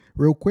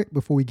Real quick,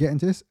 before we get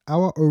into this,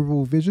 our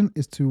overall vision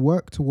is to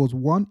work towards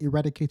 1,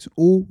 eradicating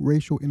all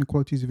racial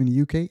inequalities within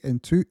the UK,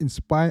 and 2,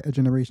 inspire a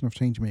generation of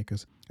change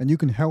makers. And you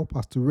can help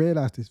us to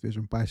realize this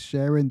vision by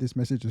sharing this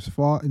message as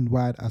far and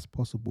wide as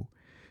possible.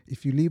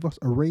 If you leave us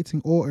a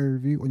rating or a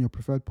review on your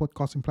preferred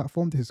podcasting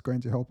platform, this is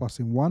going to help us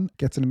in 1,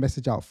 getting the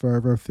message out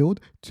further afield,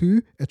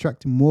 2,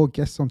 attracting more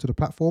guests onto the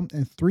platform,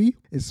 and 3,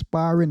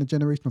 inspiring a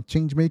generation of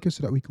change makers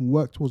so that we can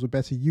work towards a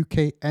better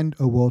UK and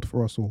a world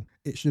for us all.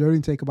 It should only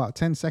take about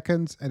 10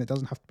 seconds and it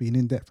doesn't have to be an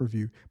in-depth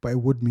review, but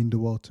it would mean the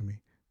world to me.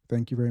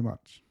 Thank you very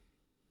much.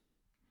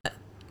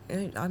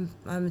 I'm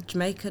a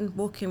Jamaican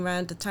walking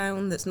around a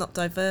town that's not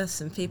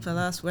diverse, and people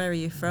ask, where are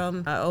you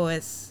from? I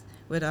always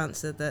would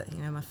answer that,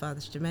 my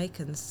father's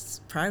Jamaican,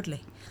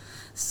 proudly.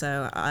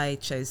 So I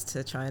chose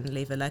to try and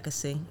leave a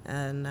legacy,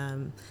 and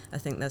I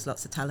think there's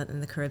lots of talent in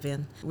the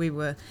Caribbean. We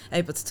were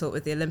able to talk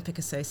with the Olympic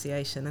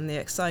Association, and the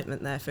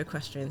excitement there for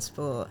equestrian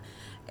sport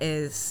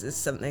is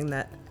something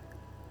that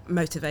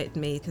motivated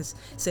me, because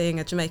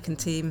seeing a Jamaican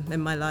team in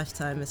my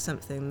lifetime is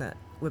something that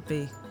would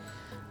be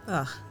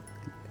a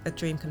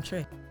dream come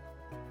true.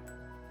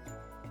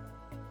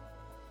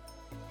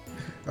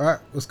 All right,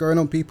 what's going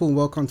on, people, and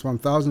welcome to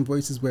 1000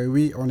 Voices, where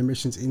we are on a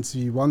mission to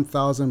interview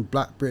 1000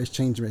 Black British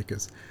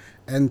changemakers.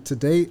 And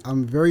today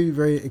I'm very,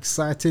 very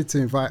excited to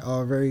invite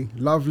our very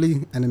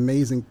lovely and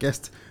amazing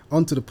guest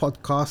onto the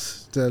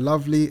podcast, the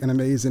lovely and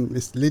amazing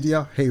Miss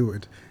Lydia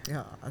Heywood.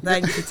 Yeah,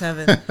 thank you,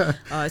 Tevin.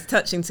 It's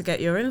touching to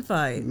get your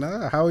invite.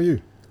 No, how are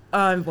you?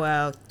 I'm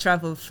well.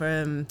 Travelled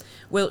from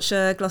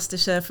Wiltshire,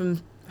 Gloucestershire,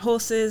 from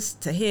horses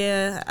to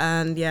here,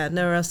 and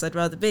nowhere else I'd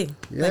rather be.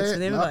 Thanks for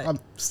the invite. I'm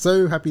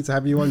so happy to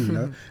have you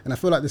on, and I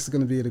feel like this is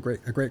going to be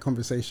a great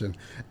conversation.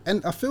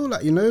 And I feel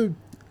like,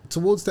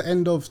 towards the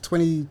end of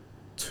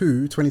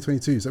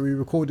 2022, so we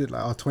recorded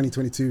like our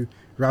 2022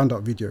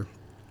 roundup video,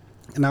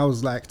 and I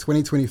was like,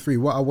 2023,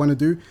 what I want to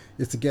do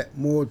is to get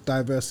more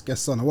diverse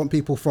guests on. I want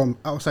people from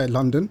outside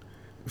London,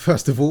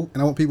 first of all,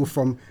 and I want people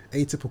from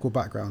atypical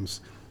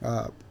backgrounds.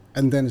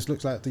 And then it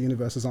looks like the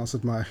universe has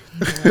answered my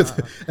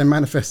and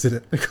manifested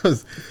it,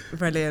 because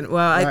brilliant.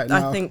 Well,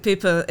 I think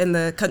people in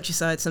the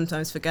countryside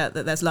sometimes forget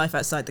that there's life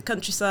outside the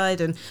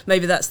countryside, and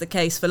maybe that's the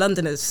case for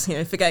Londoners,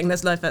 forgetting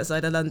there's life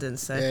outside of London.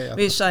 So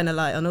we shine a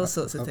light on all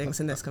sorts of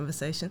things in this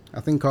conversation. I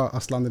think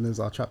us Londoners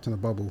are trapped in a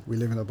bubble. We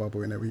live in a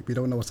bubble, we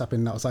don't know what's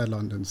happening outside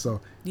London.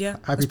 So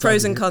there's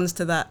pros and cons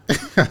to that.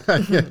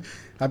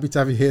 Happy to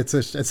have you here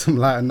to shed some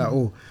light on that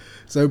all.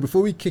 So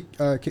before we kick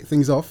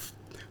things off,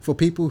 for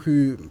people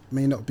who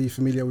may not be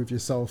familiar with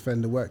yourself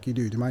and the work you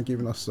do you mind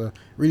giving us a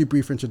really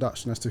brief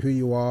introduction as to who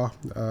you are?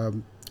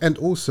 And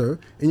also,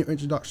 in your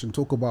introduction,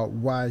 talk about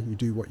why you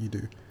do what you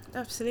do.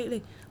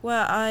 Absolutely.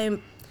 Well,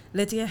 I'm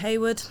Lydia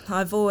Heywood.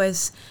 I've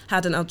always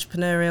had an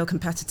entrepreneurial,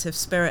 competitive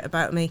spirit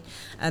about me,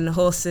 and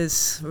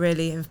horses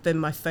really have been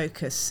my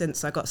focus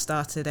since I got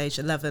started age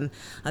 11.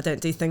 I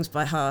don't do things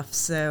by half,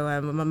 so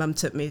when my mum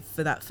took me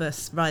for that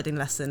first riding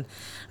lesson,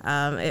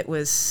 it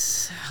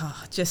was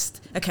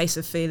just a case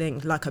of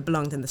feeling like I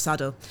belonged in the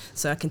saddle.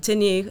 So I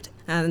continued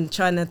and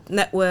trying to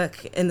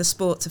network in the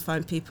sport to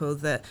find people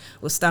that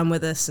will stand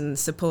with us and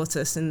support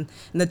us in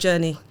the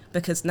journey,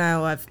 because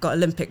now I've got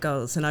Olympic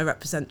goals and I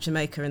represent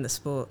Jamaica in the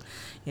sport.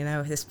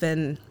 It's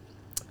been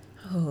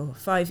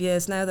 5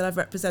 years now that I've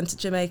represented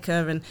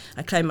Jamaica, and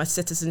I claimed my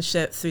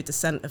citizenship through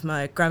descent of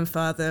my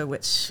grandfather,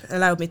 which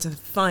allowed me to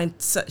find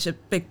such a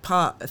big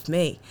part of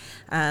me,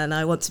 and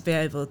I want to be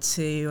able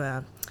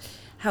to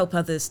help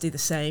others do the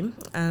same.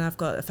 And I've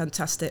got a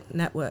fantastic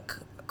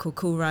network called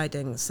Cool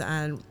Ridings,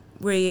 and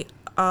we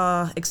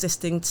are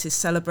existing to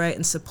celebrate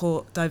and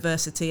support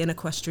diversity in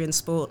equestrian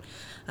sport.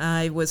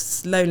 I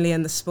was lonely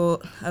in the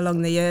sport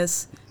along the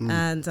years,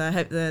 and I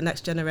hope the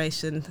next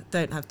generation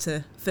don't have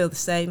to feel the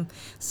same.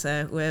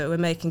 So we're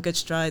making good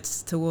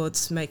strides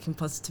towards making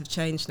positive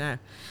change now,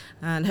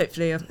 and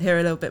hopefully you'll hear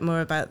a little bit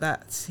more about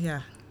that.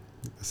 Yeah,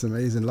 it's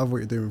amazing. Love what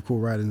you're doing with Cool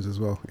Ridings as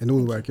well, and all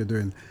the work you're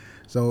doing.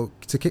 So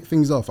to kick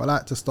things off, I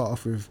like to start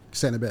off with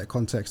setting a bit of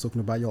context,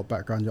 talking about your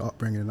background, your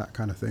upbringing, and that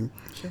kind of thing.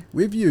 Sure.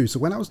 With you, so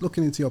when I was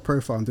looking into your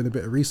profile and doing a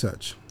bit of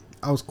research,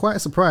 I was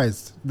quite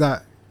surprised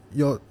that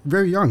you're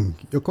very young.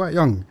 You're quite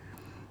young,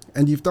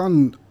 and you've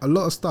done a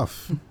lot of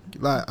stuff.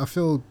 Like, I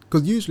feel,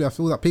 because usually I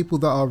feel that people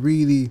that are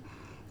really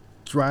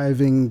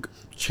driving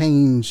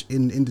change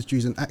in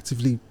industries and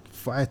actively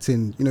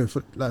fighting,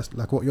 for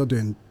like what you're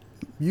doing,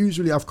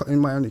 usually I've in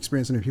my own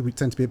experience, people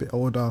tend to be a bit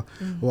older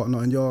or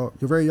whatnot, and you're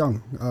very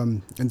young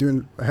and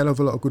doing a hell of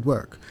a lot of good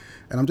work.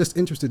 And I'm just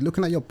interested,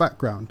 looking at your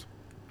background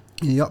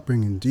and your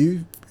upbringing,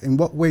 in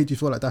what way do you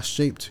feel like that's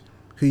shaped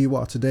who you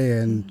are today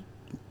and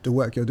the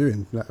work you're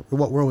doing? Like,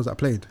 what role has that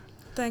played?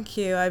 Thank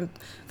you. I'm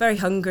very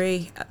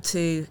hungry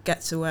to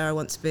get to where I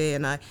want to be,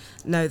 and I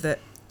know that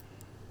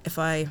if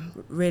I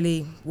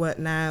really work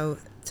now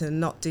to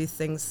not do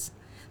things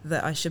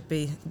that I should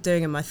be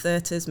doing in my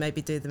 30s,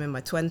 maybe do them in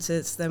my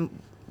 20s, then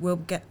we'll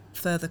get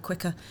further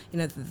quicker. You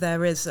know,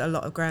 there is a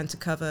lot of ground to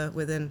cover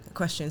within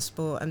equestrian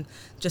sport, and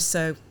just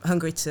so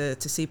hungry to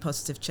see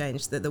positive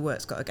change that the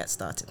work's got to get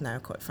started now,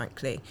 quite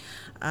frankly.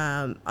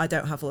 I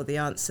don't have all the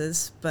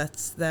answers,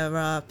 but there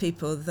are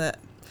people that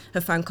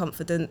have found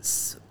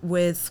confidence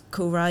with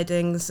cool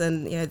ridings,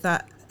 and you know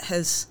that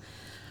has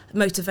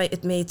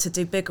motivated me to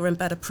do bigger and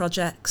better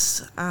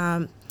projects.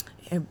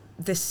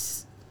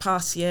 This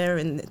past year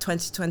in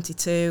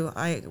 2022,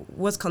 I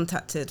was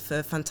contacted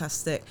for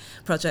fantastic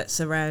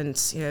projects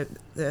around, you know,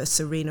 the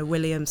Serena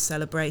Williams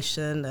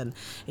celebration, and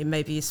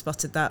maybe you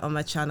spotted that on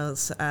my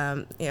channels.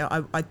 You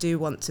know, I do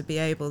want to be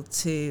able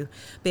to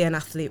be an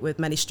athlete with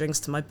many strings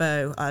to my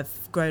bow.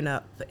 I've grown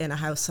up in a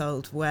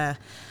household where,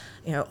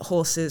 you know,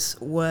 horses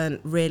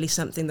weren't really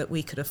something that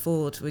we could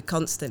afford. We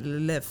constantly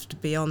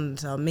lived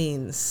beyond our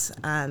means,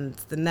 and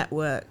the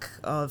network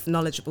of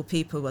knowledgeable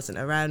people wasn't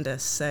around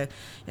us. So,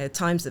 you know,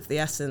 time's of the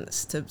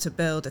essence to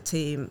build a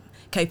team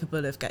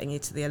capable of getting you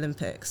to the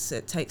Olympics.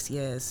 It takes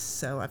years,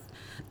 so I've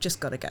just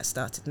got to get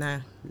started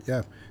now.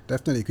 Yeah,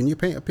 definitely. Can you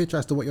paint a picture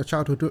as to what your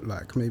childhood looked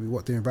like? Maybe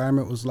what the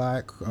environment was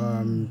like,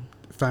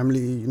 family,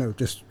 you know,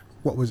 just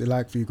what was it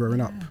like for you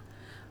growing up?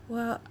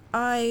 Well,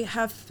 I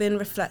have been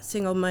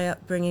reflecting on my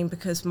upbringing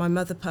because my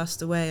mother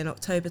passed away in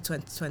October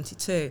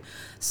 2022.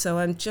 So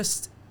I'm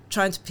just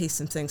trying to piece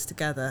some things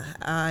together.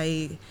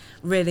 I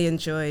really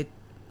enjoyed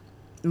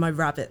my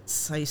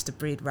rabbits. I used to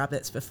breed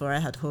rabbits before I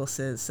had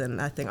horses,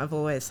 and I think I've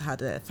always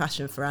had a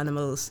passion for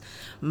animals.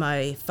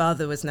 My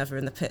father was never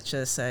in the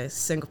picture, so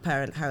single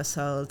parent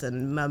household,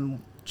 and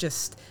mum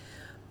just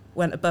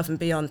went above and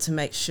beyond to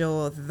make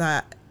sure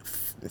that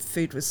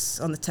food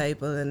was on the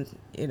table, and,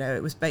 you know,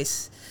 it was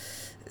based...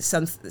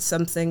 Some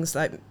things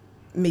like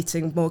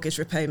meeting mortgage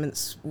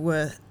repayments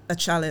were a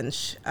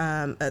challenge.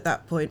 At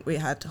that point, we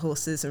had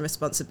horses and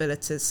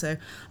responsibilities, so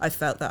I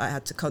felt that I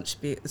had to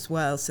contribute as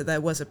well. So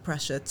there was a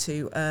pressure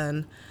to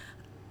earn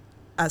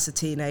as a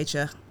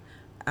teenager,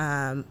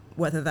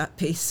 whether that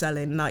be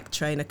selling Nike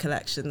trainer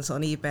collections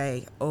on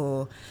eBay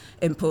or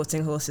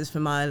importing horses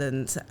from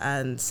Ireland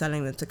and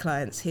selling them to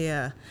clients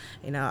here.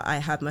 You know, I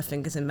had my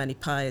fingers in many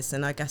pies,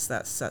 and I guess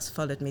that's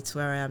followed me to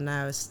where I am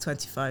now as a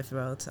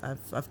 25-year-old.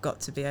 I've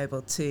got to be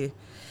able to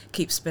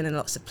keep spinning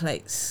lots of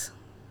plates.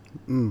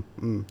 Yeah.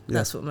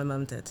 That's what my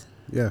mum did.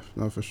 Yeah,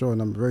 no, for sure.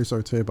 And I'm very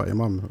sorry to hear about your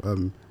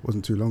mum.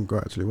 Wasn't too long ago,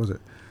 actually, was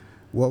it?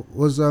 What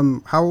was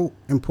how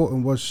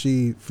important was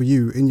she for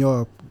you in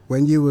your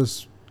when you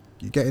was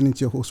getting into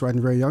your horse riding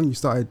very young? You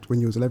started when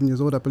you was 11 years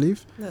old, I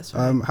believe. That's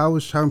right.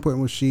 How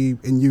important was she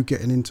in you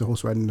getting into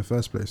horse riding in the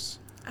first place?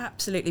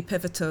 Absolutely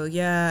pivotal,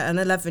 yeah. An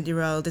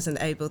 11-year-old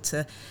isn't able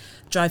to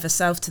drive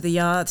herself to the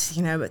yard.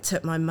 You know, it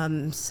took my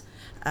mum's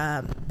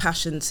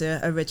passion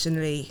to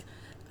originally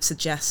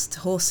suggest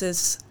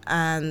horses,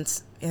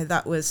 and you know,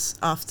 that was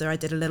after I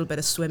did a little bit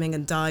of swimming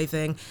and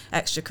diving.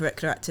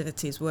 Extracurricular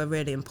activities were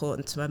really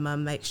important to my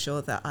mum, make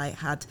sure that I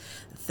had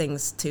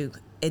things to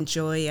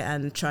enjoy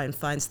and try and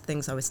find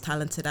things I was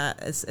talented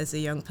at as a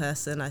young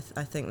person. I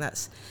think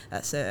that's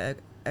a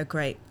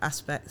great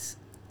aspect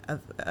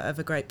of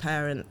a great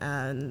parent.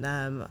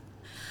 And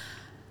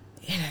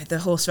you know, the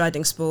horse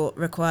riding sport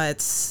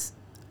required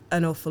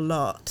an awful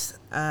lot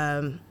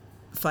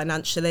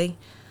financially,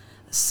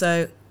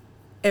 so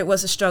it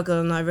was a struggle.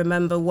 And I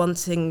remember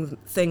wanting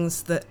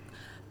things that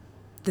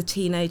the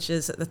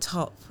teenagers at the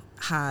top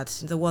had,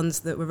 the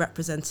ones that were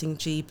representing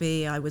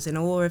GB. I was in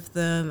awe of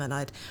them, and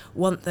I'd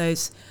want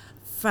those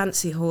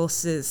fancy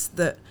horses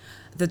that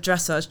the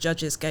dressage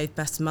judges gave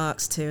best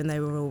marks to, and they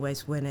were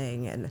always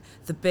winning, and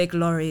the big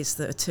lorries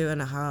that are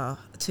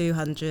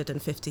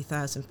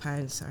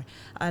 £250,000, sorry.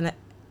 And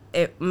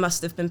it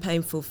must have been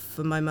painful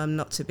for my mum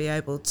not to be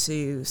able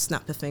to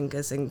snap her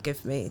fingers and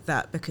give me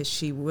that, because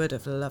she would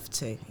have loved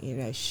to. You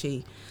know,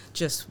 she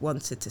just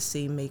wanted to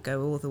see me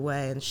go all the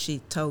way, and she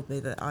told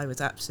me that I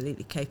was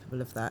absolutely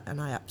capable of that,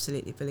 and I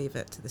absolutely believe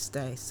it to this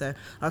day. So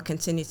I'll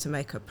continue to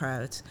make her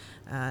proud,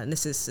 and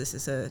this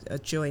is a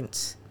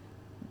joint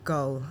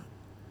goal,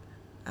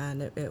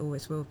 and it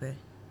always will be.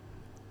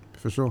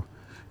 For sure.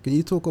 Can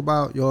you talk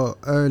about your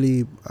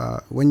early,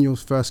 when you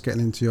was first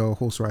getting into your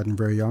horse riding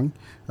very young,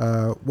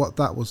 what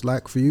that was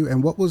like for you,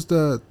 and what was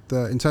the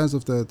in terms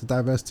of the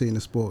diversity in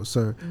the sport?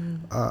 So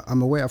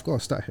I'm aware, I've got a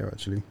stat here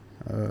actually.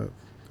 I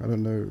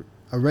don't know,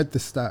 I read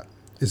this stat,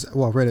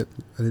 I read it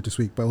earlier this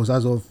week, but it was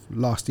as of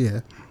last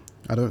year.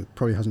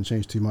 Probably hasn't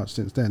changed too much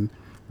since then,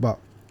 but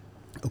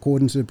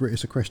according to the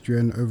British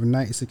Equestrian, over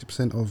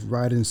 96% of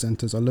riding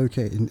centres are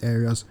located in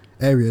areas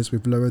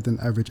with lower than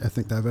average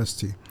ethnic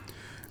diversity.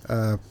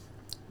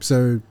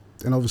 So,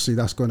 and obviously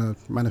that's going to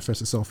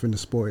manifest itself in the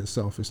sport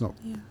itself. It's not,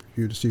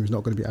 you'd assume it's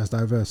not going to be as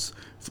diverse.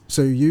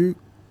 So you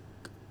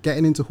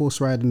getting into horse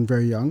riding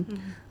very young,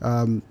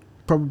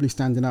 probably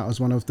standing out as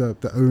one of the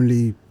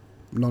only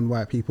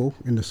non-white people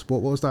in the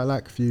sport. What was that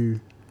like for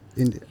you,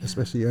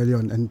 especially early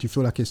on? And do you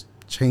feel like it's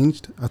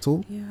changed at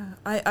all? Yeah,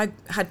 I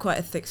had quite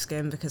a thick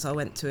skin because I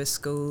went to a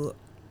school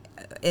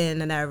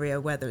in an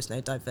area where there was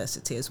no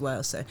diversity as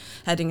well. So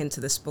heading into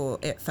the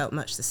sport, it felt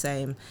much the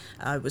same.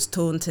 I was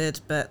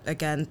taunted, but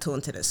again,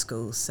 taunted at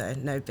school, so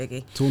no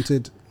biggie.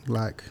 Taunted,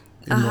 like,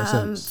 in what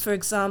sense? For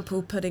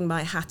example, putting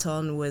my hat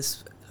on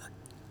was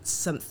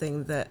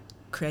something that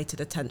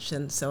created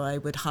attention, so I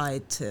would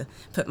hide to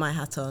put my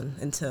hat on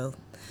until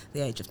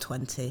the age of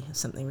 20,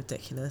 something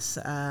ridiculous.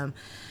 How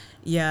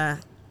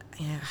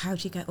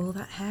do you get all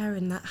that hair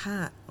in that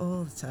hat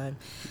all the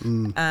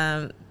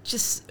time?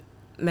 Just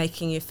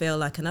making you feel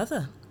like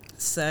another.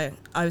 So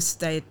I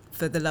stayed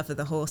for the love of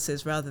the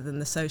horses rather than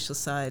the social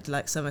side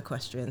like some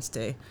equestrians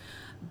do.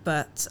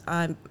 But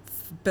I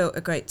built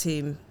a great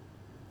team,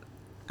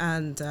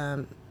 and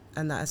that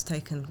has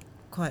taken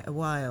quite a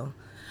while.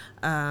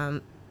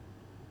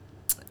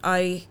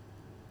 I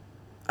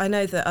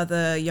know that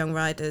other young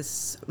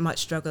riders might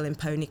struggle in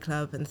pony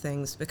club and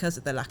things because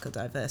of the lack of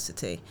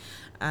diversity,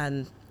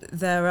 and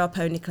there are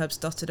pony clubs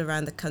dotted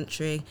around the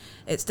country.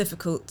 It's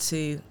difficult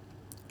to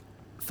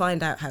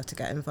find out how to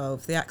get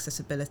involved. The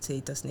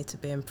accessibility does need to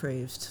be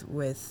improved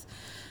with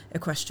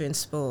equestrian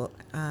sport.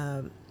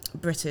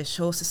 British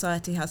Horse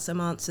Society has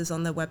some answers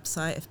on their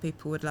website if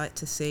people would like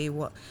to see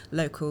what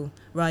local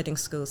riding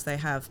schools they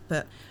have,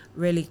 but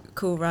really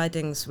cool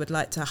ridings would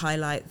like to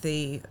highlight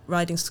the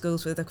riding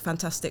schools with a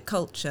fantastic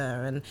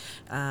culture,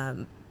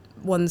 and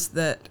ones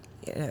that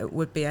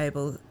would be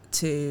able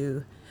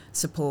to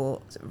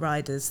support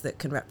riders that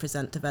can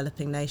represent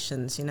developing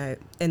nations.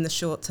 In the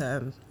short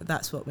term,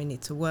 that's what we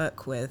need to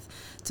work with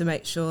to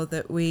make sure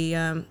that we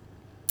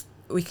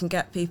can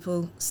get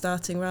people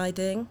starting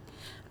riding.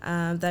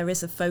 There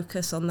is a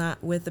focus on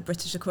that with the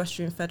British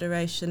Equestrian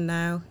Federation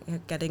now,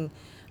 getting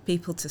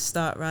people to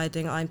start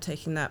riding. I'm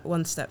taking that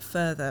one step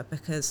further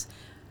because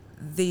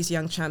these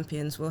young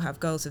champions will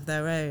have goals of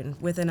their own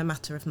within a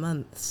matter of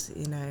months,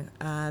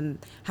 and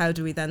how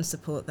do we then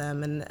support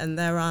them? And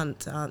there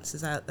aren't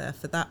answers out there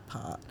for that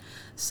part.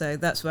 So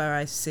that's where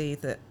I see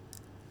that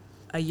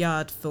a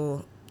yard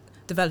for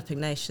developing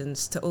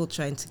nations to all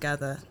train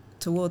together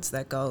towards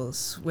their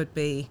goals would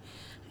be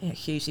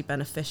hugely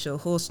beneficial.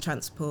 Horse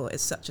transport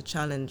is such a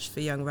challenge for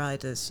young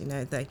riders.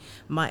 They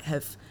might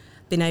have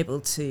been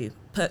able to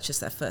purchase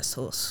their first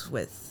horse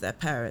with their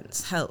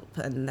parents' help,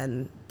 and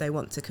then they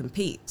want to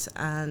compete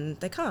and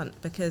they can't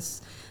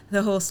because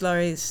the horse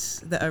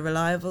lorries that are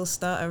reliable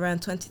start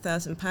around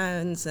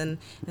 £20,000, and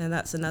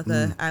that's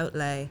another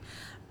outlay,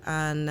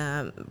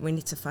 and we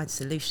need to find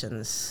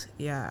solutions.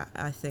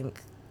 I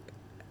think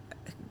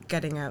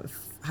getting out,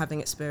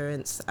 having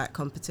experience at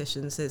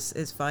competitions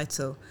is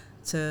vital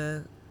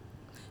to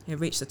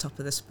reach the top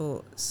of the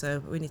sport.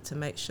 So we need to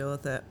make sure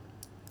that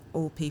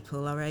all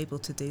people are able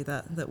to do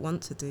that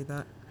want to do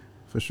that.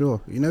 For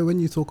sure. When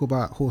you talk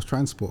about horse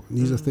transport,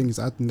 these are things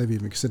I'd never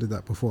even considered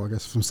that before. I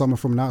guess from someone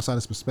from an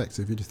outsider's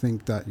perspective, you'd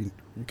think that you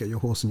get your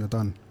horse and you're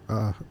done.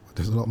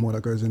 There's a lot more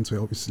that goes into it,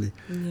 obviously.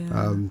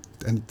 And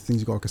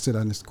things you've got to consider,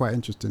 and it's quite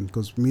interesting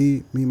because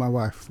me and my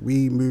wife,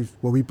 we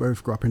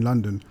both grew up in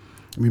London,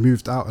 and we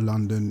moved out of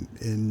London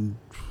in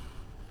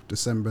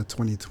December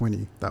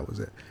 2020, that was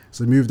it.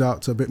 So we moved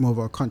out to a bit more of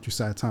a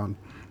countryside town,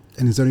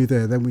 and it's only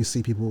there then we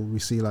see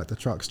like the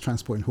trucks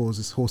transporting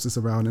horses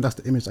around, and that's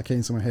the image that came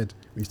into my head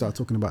when you start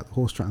talking about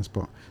horse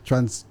transport.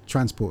 And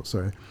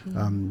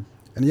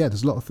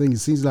there's a lot of things.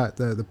 It seems like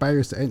the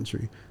barriers to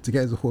entry to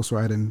get into horse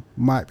riding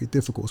might be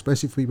difficult,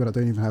 especially for people that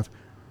don't even have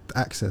the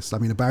access. I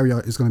mean, the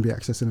barrier is going to be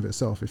access in of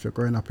itself if you're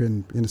growing up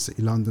in inner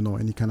city London or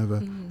any kind of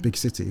a big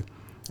city,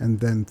 and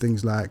then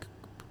things like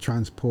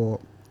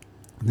transport,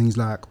 things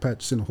like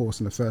purchasing a horse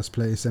in the first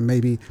place, and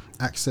maybe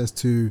access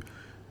to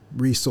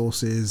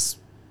resources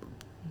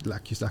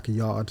like a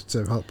yard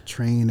to help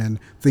train and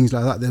things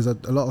like that. There's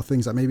a lot of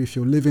things that maybe if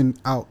you're living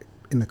out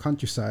in the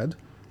countryside,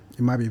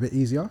 it might be a bit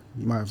easier.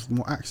 You might have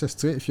more access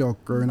to it. If you're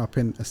growing up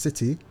in a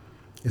city,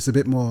 it's a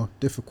bit more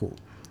difficult.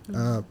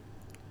 And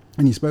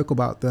you spoke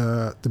about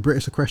the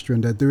British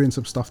Equestrian. They're doing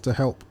some stuff to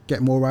help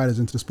get more riders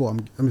into the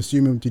sport. I'm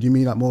assuming, did you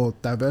mean like more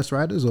diverse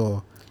riders,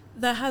 or?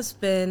 There has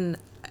been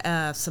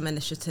some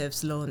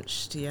initiatives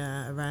launched,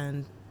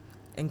 around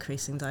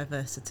increasing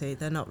diversity.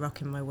 They're not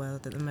rocking my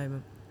world at the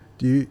moment.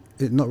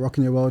 Not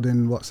rocking your world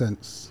in what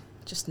sense?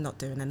 Just not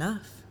doing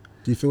enough.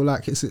 Do you feel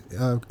like it's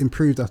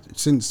improved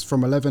since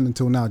from 11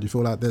 until now? Do you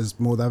feel like there's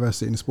more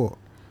diversity in the sport?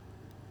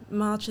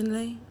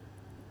 Marginally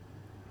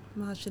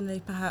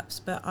perhaps,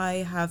 but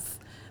I have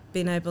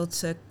been able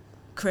to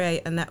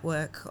create a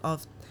network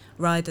of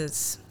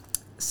riders.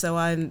 So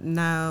I'm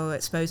now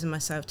exposing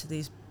myself to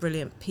these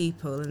brilliant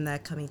people, and they're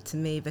coming to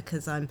me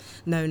because I'm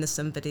known as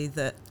somebody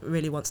that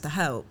really wants to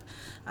help.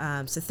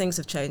 So things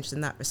have changed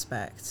in that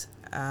respect.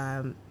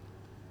 I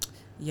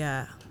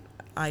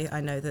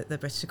know that the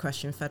British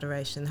Equestrian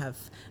Federation have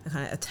a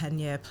kind of a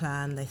 10-year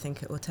plan. They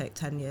think it will take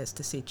 10 years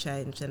to see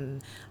change,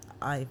 and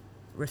I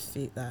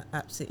refute that.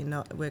 Absolutely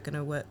not. We're going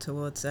to work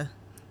towards a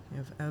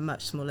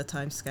much smaller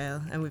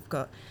timescale, and we've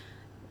got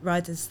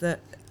riders that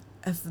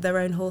have their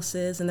own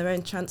horses and their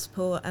own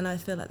transport, and I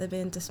feel like they're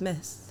being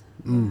dismissed.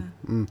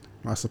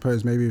 I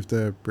suppose maybe with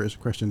the British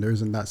Equestrian there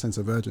isn't that sense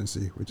of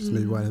urgency, which is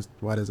maybe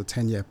why there's a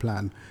 10-year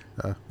plan,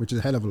 which is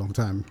a hell of a long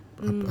time,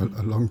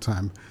 a long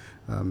time.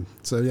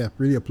 So yeah,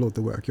 really applaud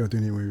the work you're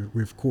doing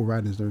with Cool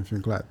Ridings and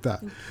everything like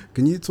that.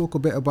 Can you talk a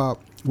bit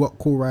about what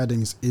Cool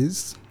Ridings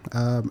is,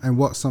 and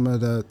what some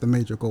of the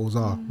major goals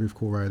are with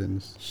Cool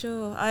Ridings?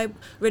 Sure. I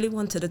really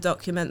wanted to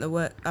document the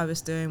work I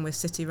was doing with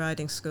city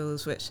riding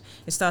schools, which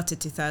it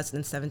started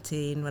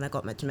 2017 when I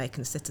got my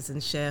Jamaican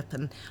citizenship,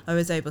 and I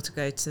was able to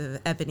go to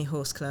Ebony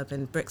Horse Club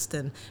in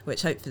Brixton,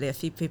 which hopefully a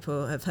few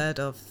people have heard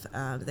of.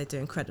 They do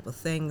incredible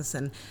things,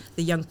 and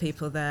the young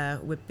people there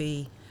would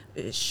be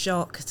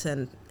shocked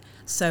and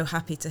so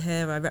happy to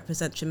hear I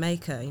represent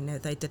Jamaica. You know,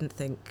 they didn't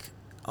think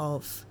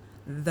of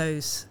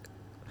those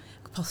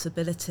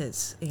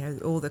possibilities. You know,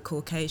 all the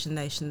Caucasian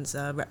nations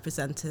are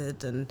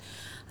represented and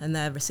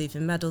they're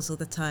receiving medals all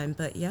the time,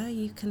 but yeah,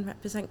 you can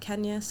represent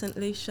Kenya, St.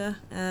 Lucia,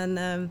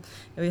 and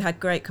we had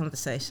great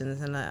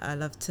conversations, and I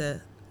love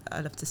to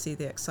see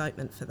the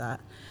excitement for that.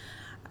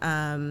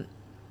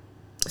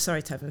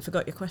 Sorry, Tevin,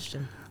 forgot your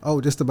question. Oh,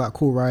 just about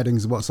Cool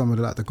Ridings, what some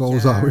of the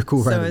goals are with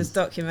Cool Ridings. So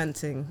I was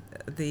documenting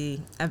the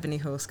Ebony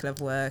Horse Club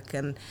work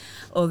and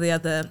all the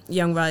other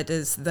young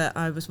riders that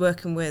I was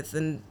working with,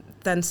 and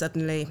then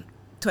suddenly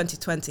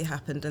 2020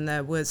 happened and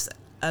there was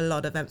a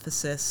lot of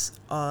emphasis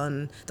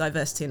on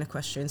diversity in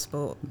equestrian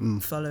sport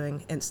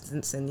following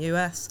incidents in the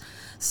US.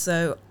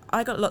 So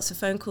I got lots of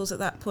phone calls at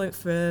that point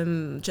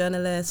from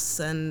journalists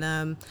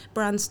and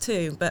brands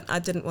too, but I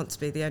didn't want to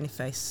be the only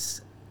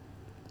face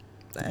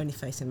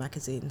in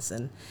magazines,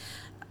 and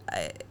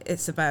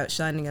it's about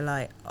shining a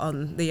light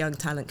on the young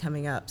talent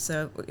coming up.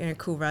 So, you know,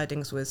 Cool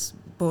Ridings was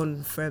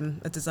born from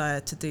a desire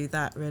to do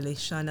that, really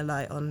shine a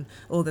light on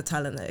all the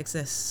talent that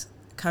exists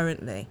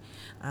currently.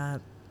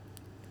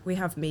 We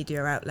have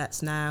media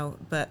outlets now,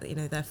 but you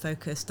know, they're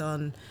focused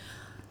on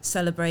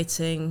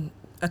celebrating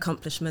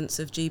accomplishments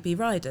of GB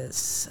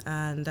riders,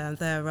 and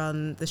they're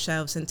on the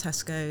shelves in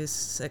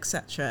Tesco's,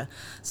 etc.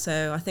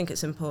 So I think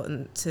it's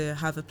important to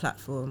have a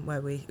platform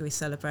where we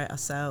celebrate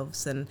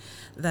ourselves, and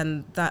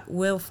then that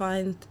will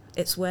find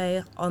its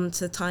way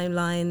onto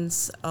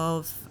timelines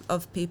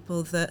of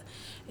people that,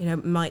 you know,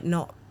 might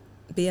not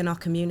be in our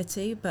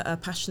community but are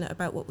passionate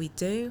about what we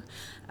do.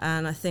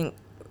 And I think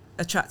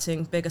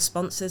attracting bigger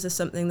sponsors is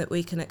something that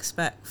we can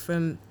expect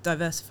from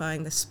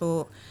diversifying the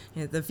sport.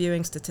 You know, the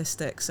viewing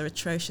statistics are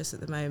atrocious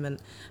at the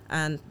moment,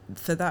 and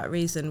for that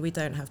reason we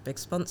don't have big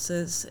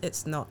sponsors.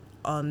 It's not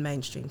on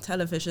mainstream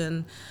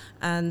television,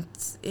 and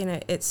you know,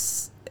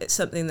 it's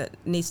something that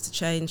needs to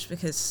change,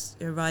 because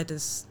your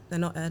riders, they're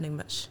not earning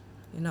much.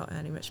 You're not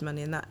earning much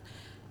money, and that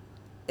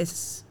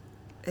is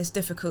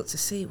difficult to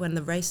see when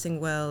the racing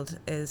world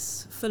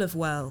is full of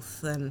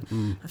wealth,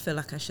 and I feel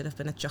like I should have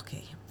been a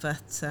jockey.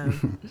 But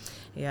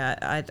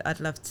yeah, I'd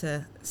love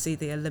to see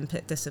the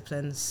Olympic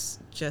disciplines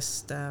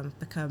just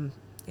become,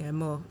 you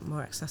know,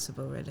 more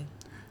accessible, really.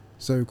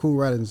 So Cool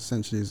Ridings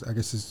essentially is, I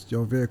guess, is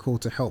your vehicle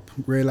to help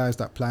realise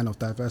that plan of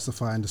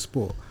diversifying the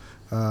sport,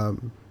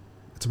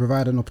 to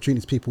provide an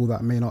opportunity to people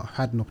that may not have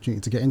had an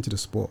opportunity to get into the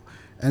sport,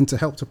 and to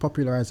help to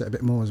popularise it a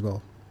bit more as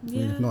well.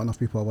 Yeah. I mean, not enough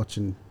people are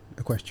watching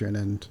equestrian,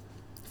 and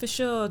for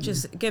sure,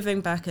 just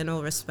giving back in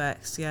all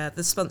respects. Yeah,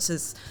 the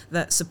sponsors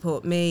that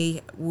support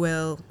me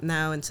will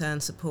now in turn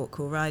support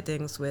Cool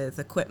Ridings with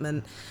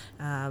equipment.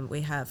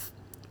 We have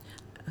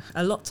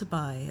a lot to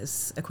buy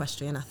as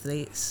equestrian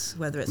athletes,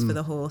 whether it's for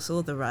the horse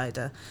or the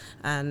rider,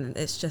 and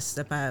it's just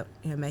about,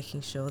 you know,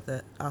 making sure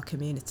that our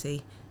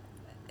community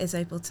is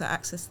able to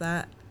access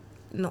that.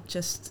 Not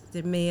just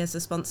me as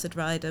a sponsored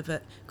rider,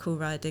 but Cool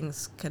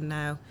Ridings can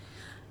now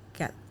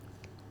get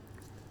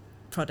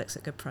products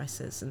at good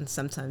prices, and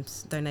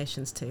sometimes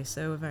donations too,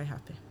 so we're very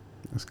happy.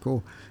 That's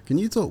cool. Can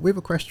you talk with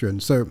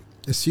equestrian? So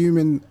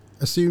assume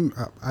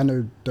I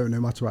don't know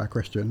much about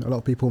equestrian. A lot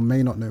of people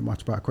may not know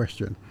much about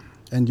equestrian,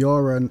 and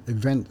you're an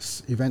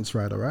events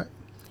rider, right?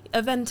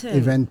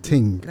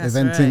 Eventing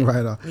right.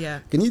 Rider.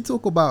 Yeah. Can you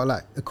talk about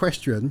like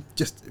equestrian,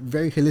 just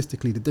very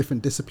holistically, the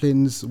different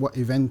disciplines, what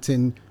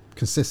eventing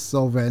consists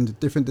of, and the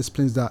different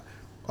disciplines that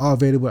are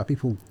available that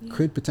people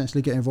could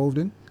potentially get involved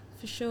in?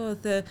 For sure.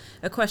 The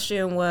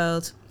equestrian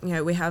world, you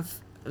know, we have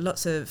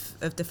lots of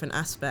different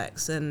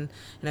aspects, and,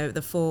 you know,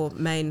 the four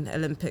main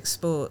Olympic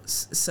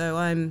sports. So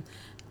I'm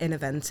in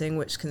eventing,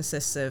 which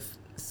consists of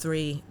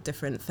 3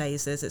 different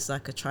phases. It's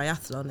like a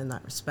triathlon in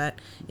that respect.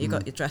 You've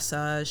got your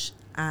dressage,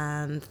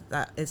 and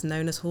that is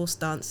known as horse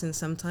dancing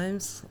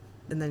sometimes.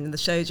 And then the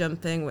show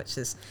jumping, which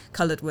is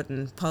coloured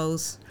wooden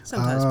poles,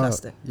 sometimes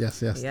plastic.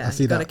 Yes. Yeah, I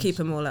see you've got that. to keep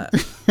them all up.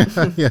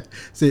 Yeah,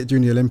 see it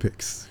during the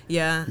Olympics.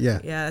 Yeah.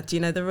 Do you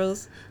know the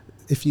rules?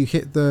 If you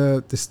hit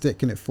the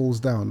stick and it falls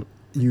down,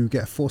 you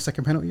get a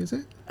 4-second penalty, is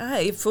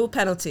it? Full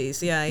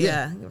penalties,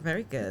 yeah.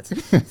 Very good.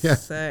 Yeah.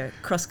 So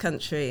cross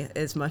country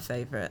is my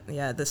favourite.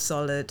 Yeah, the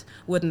solid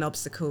wooden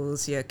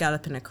obstacles, you're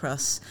galloping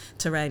across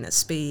terrain at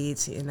speed,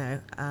 you know.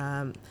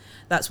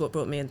 That's what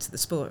brought me into the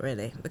sport,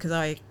 really, because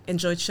I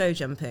enjoyed show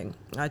jumping.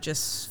 I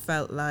just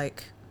felt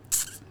like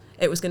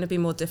it was going to be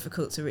more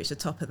difficult to reach the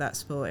top of that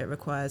sport. It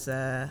requires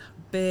a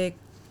big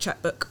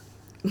checkbook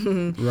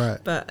Right.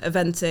 But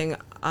eventing,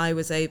 I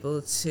was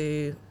able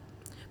to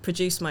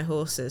produce my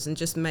horses and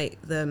just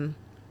make them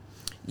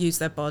use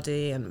their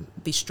body and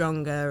be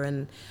stronger,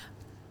 and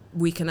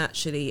we can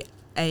actually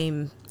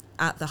aim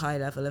at the high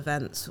level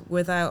events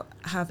without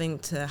having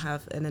to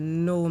have an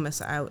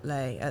enormous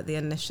outlay at the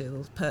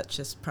initial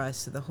purchase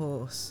price of the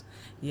horse.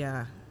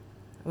 Yeah,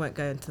 I won't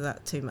go into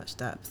that too much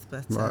depth,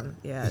 but Right.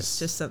 it's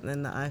just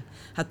something that I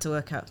had to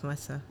work out for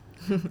myself.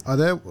 Are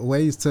there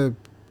ways to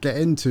get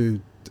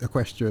into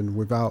equestrian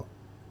without,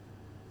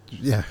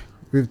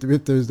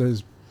 with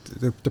those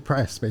the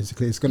price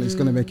basically? It's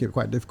gonna make it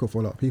quite difficult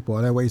for a lot of people.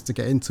 Are there ways to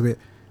get into it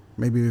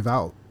maybe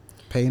without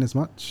paying as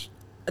much?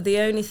 The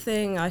only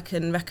thing I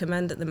can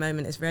recommend at the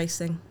moment is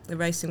racing. The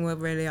racing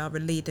world really are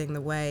leading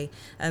the way,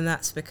 and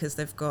that's because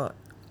they've got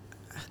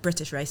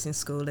British Racing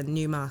School in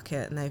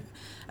Newmarket, and they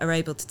are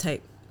able to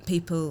take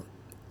people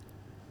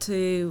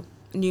to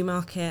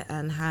Newmarket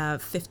and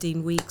have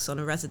 15 weeks on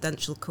a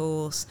residential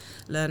course,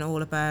 learn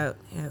all about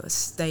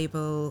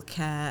stable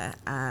care,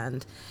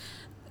 and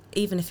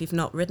even if you've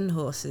not ridden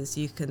horses,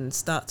 you can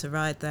start to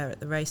ride there at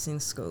the racing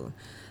school.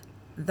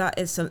 That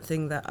is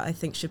something that I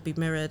think should be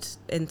mirrored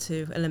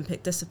into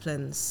Olympic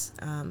disciplines.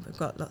 We've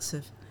got lots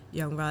of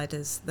young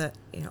riders that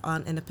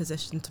aren't in a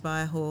position to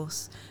buy a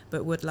horse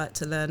but would like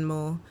to learn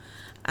more,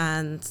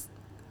 and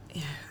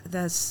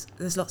there's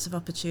lots of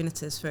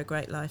opportunities for a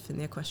great life in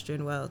the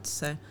equestrian world.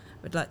 So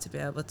we'd like to be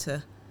able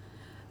to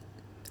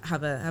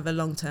have a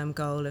long-term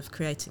goal of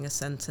creating a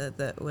centre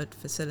that would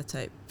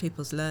facilitate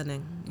people's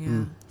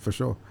learning. For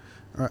sure.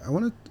 All right, I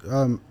want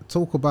to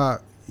talk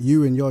about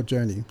you and your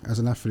journey as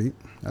an athlete,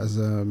 as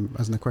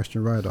an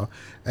equestrian rider,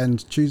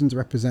 and choosing to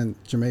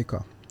represent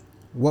Jamaica.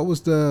 What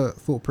was the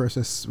thought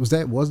process? Was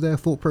there a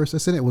thought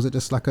process in it? Was it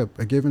just like a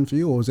given for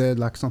you, or was there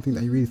like something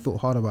that you really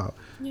thought hard about?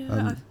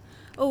 I've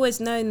always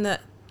known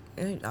that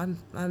I'm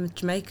a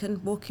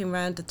Jamaican walking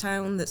around a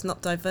town that's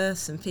not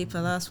diverse, and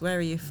people ask, where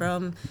are you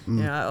from?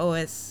 I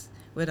always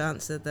would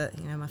answer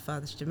that my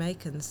father's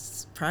Jamaican,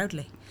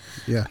 proudly.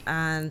 Yeah.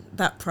 And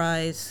that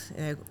pride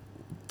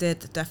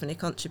did definitely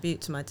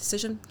contribute to my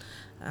decision.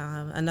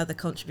 Another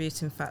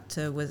contributing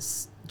factor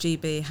was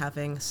GB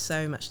having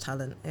so much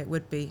talent. It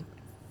would be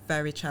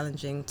very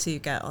challenging to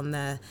get on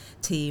their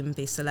team,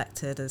 be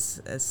selected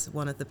as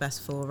one of the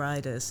best 4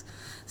 riders.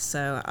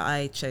 So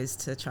I chose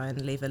to try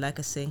and leave a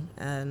legacy,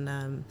 and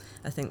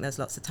I think there's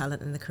lots of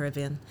talent in the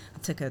Caribbean. I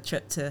took a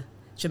trip to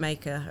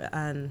Jamaica,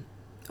 and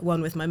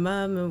one with my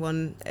mum and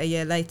one a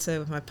year later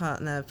with my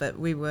partner, but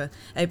we were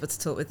able to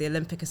talk with the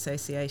Olympic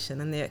Association,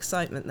 and the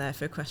excitement there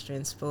for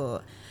equestrian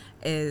sport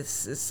is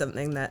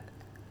something that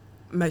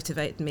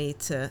motivated me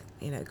to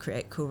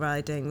create cool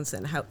ridings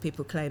and help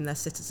people claim their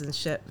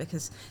citizenship,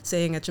 because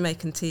seeing a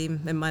Jamaican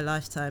team in my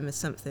lifetime is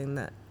something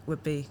that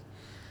would be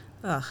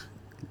a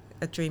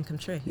dream come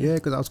true. Yeah,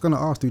 because I was going to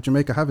ask, do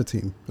Jamaica have a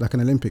team, like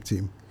an Olympic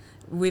team?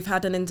 We've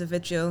had an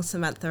individual,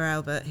 Samantha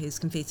Albert, who's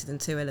competed in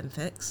 2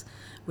 Olympics.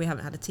 We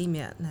haven't had a team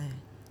yet,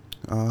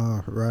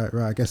 no. Right.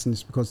 I guess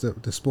it's because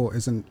the sport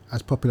isn't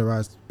as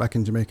popularised back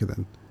in Jamaica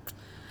then.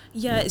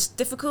 Yeah, it's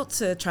difficult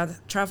to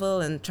travel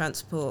and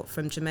transport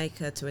from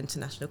Jamaica to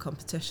international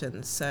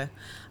competitions. So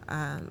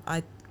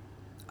I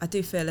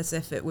do feel as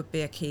if it would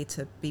be a key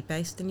to be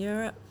based in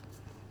Europe.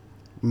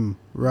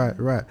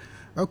 Right.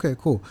 Okay,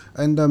 cool.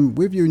 And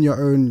with you in your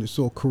own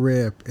sort of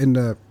career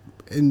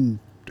in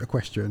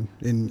equestrian,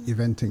 in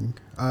eventing,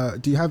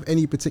 do you have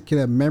any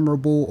particular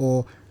memorable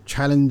or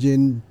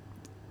challenging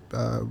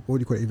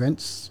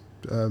events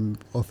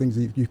or things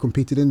that you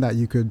competed in that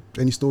you could,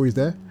 any stories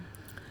there?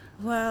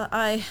 Well,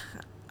 I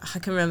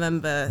can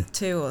remember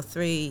 2 or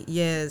 3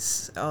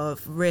 years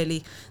of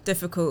really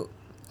difficult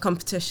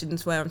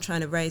competitions where I'm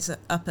trying to raise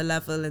up a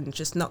level and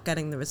just not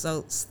getting the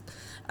results.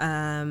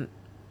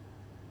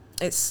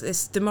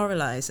 It's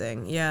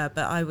demoralising,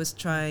 but I was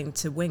trying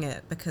to wing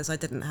it because I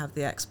didn't have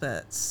the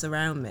experts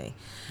around me.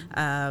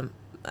 And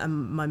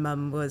my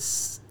mum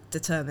was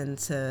determined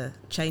to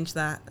change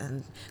that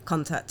and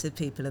contacted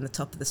people in the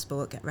top of the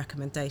sport, get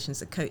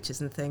recommendations of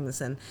coaches and things,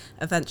 and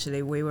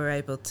eventually we were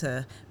able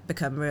to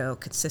become real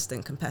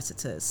consistent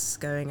competitors,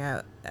 going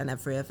out and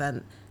every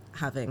event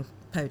having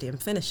podium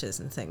finishes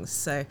and things.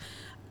 So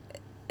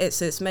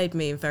it's made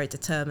me very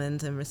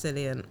determined and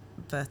resilient,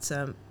 but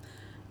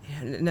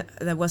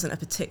there wasn't a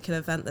particular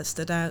event that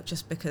stood out,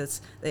 just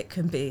because it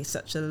can be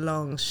such a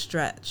long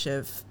stretch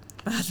of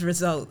bad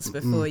results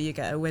before you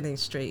get a winning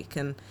streak,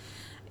 and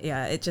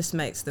it just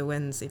makes the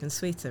wins even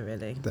sweeter,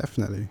 really.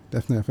 Definitely. I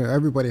think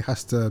everybody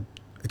has to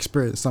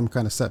experience some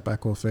kind of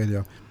setback or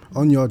failure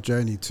on your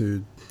journey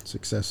to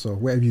success, or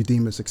whatever you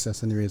deem as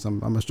success anyways.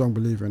 I'm a strong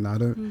believer in that. I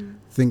don't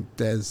think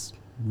there's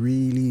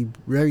really,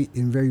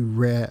 very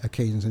rare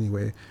occasions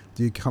anyway,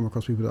 do you come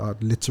across people that are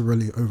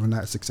literally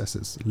overnight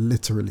successes.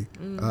 Literally.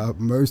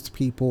 Most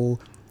people,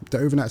 the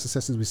overnight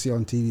successes we see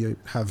on TV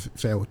have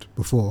failed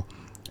before,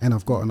 and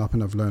I've gotten up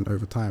and I've learned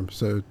over time.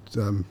 So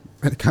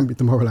it can be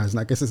demoralizing.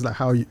 I guess it's like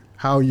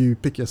how you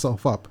pick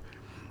yourself up.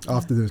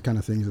 after those kind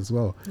of things as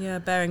well. Yeah,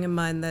 bearing in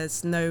mind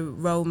there's no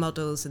role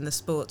models in the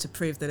sport to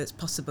prove that it's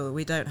possible.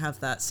 We don't have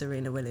that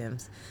Serena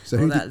Williams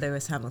or that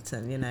Lewis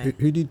Hamilton, you know.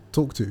 Who do you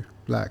talk to?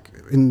 Like,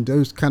 in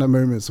those kind of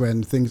moments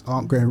when things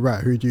aren't going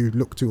right, who do you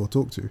look to or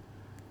talk to?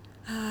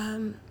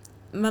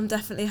 Mum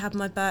definitely had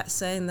my back,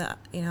 saying that,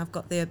 you know, I've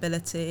got the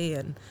ability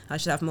and I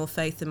should have more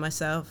faith in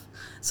myself.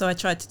 So I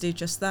tried to do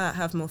just that,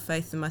 have more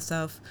faith in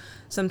myself.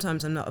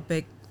 Sometimes I'm not a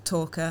big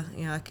talker,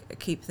 you know, I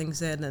keep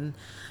things in and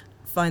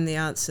find the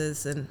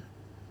answers, and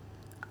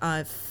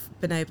I've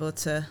been able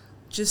to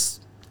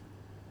just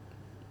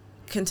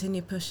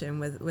continue pushing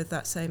with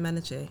that same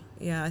energy.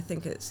 Yeah, I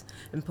think it's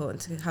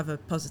important to have a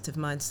positive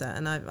mindset,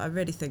 and I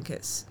really think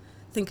it's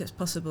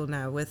possible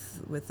now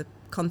with the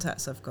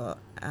contacts I've got.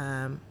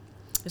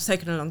 It's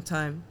taken a long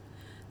time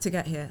to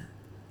get here,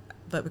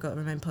 but we've got to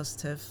remain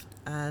positive,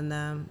 and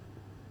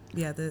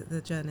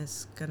the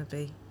journey's going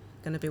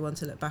to be one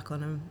to look back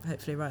on and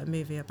hopefully write a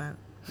movie about.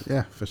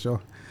 Yeah, for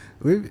sure.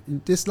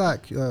 This,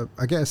 like,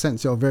 I get a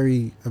sense you're a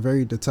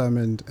very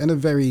determined and a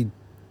very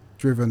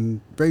driven,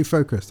 very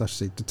focused, I should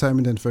say,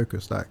 determined and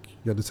focused. Like,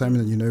 you're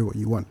determined and you know what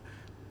you want.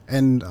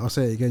 And I'll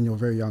say it again, you're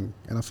very young.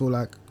 And I feel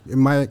like, in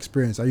my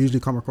experience, I usually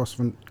come across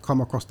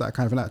that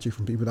kind of an attitude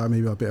from people that are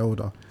maybe a bit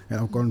older and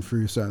have gone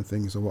through certain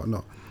things or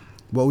whatnot.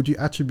 What would you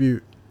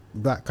attribute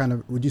that kind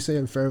of, would you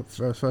say, first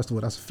of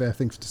all, that's a fair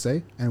thing to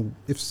say? And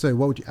if so,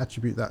 what would you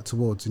attribute that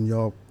towards in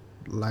your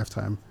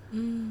lifetime?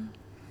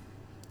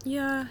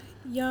 Yeah,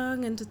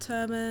 young and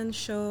determined,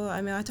 sure.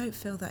 I mean, I don't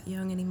feel that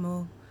young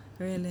anymore,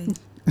 really.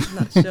 I'm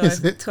not sure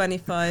if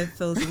 25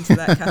 falls into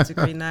that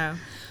category now.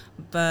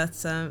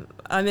 But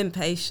I'm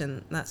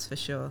impatient, that's for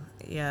sure.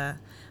 Yeah,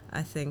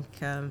 I think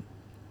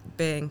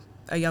being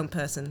a young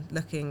person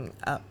looking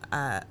up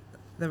at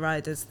the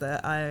riders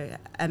that I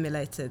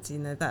emulated, you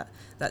know,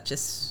 that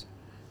just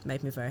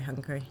made me very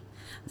hungry.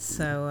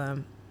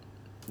 So,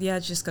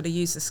 just got to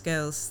use the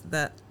skills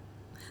that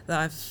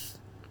I've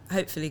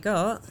hopefully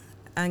got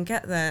and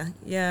get there.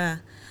 Yeah.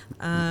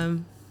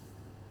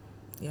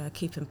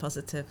 Keeping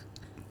positive.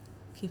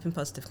 Keeping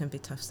positive can be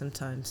tough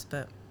sometimes,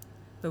 but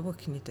what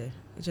can you do?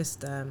 You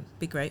just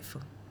be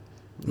grateful.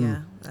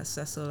 Yeah,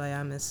 that's all I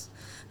am,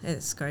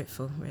 it's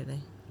grateful,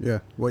 really. Yeah,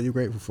 what are you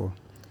grateful for?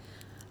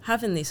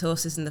 Having these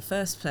horses in the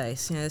first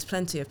place. You know, there's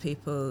plenty of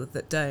people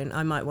that don't.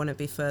 I might want to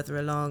be further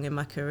along in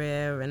my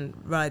career and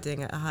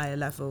riding at a higher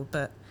level,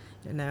 but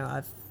you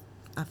know,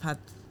 I've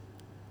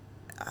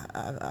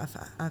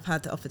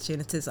had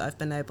opportunities that I've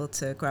been able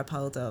to grab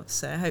hold of.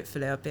 So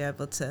hopefully I'll be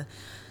able to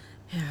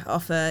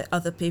offer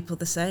other people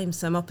the same,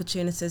 some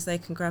opportunities they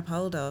can grab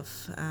hold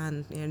of.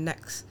 And you know,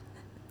 next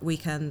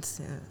weekend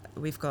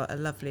we've got a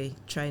lovely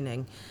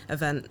training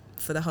event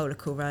for the whole of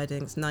Cool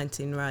Riding. It's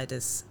 19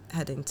 riders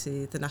heading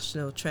to the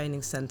National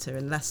Training Centre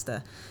in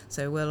Leicester.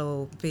 So we'll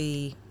all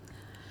be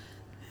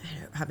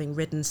having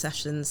ridden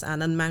sessions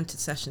and unmounted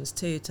sessions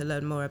too, to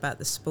learn more about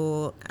the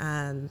sport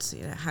and,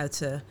 you know, how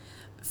to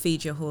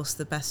feed your horse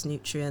the best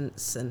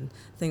nutrients and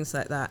things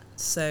like that.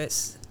 So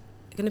it's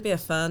going to be a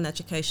fun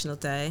educational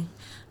day,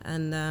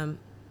 and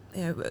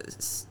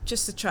it's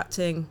just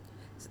attracting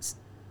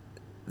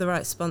the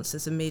right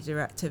sponsors and media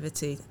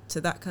activity to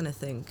that kind of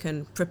thing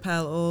can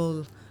propel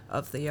all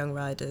of the young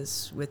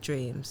riders with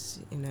dreams.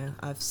 You know,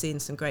 I've seen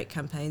some great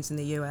campaigns in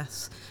the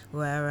US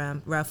where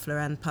Ralph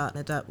Lauren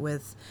partnered up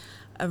with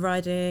a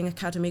riding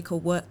academy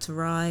called Work to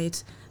Ride.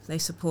 They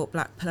support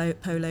black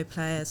polo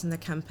players, and the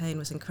campaign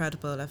was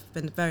incredible. I've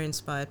been very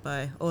inspired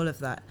by all of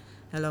that,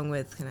 along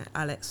with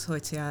Alex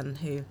Hoytian,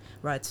 who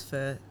rides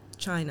for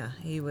China.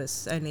 He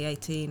was only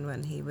 18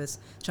 when he was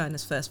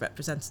China's first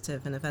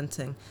representative in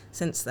eventing.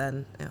 Since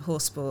then,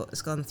 horse sport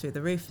has gone through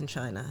the roof in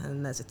China,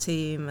 and there's a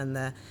team, and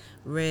they're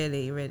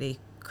really, really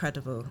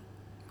credible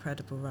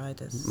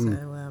riders.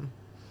 So,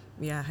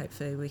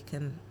 hopefully we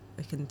can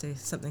do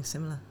something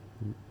similar.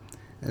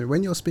 And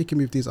when you're speaking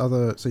with these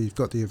other, so you've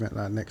got the event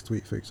like next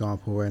week, for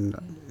example, and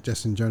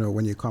just in general,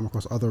 when you come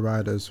across other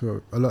riders who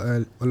are a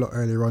lot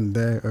earlier on in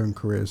their own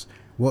careers,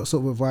 what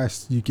sort of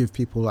advice do you give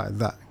people like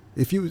that?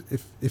 If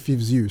it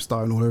was you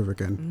starting all over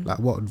again, like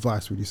what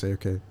advice would you say,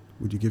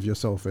 would you give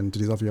yourself and to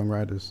these other young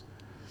riders?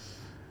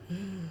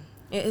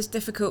 It is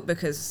difficult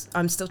because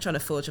I'm still trying to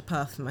forge a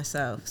path for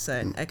myself.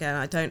 So again,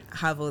 I don't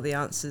have all the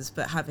answers,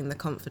 but having the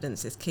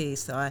confidence is key.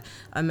 So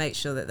I make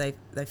sure that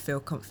they feel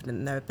confident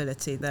in their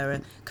ability. There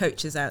are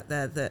coaches out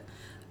there that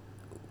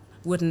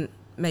wouldn't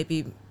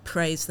maybe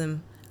praise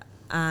them,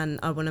 and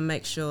I want to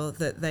make sure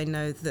that they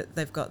know that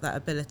they've got that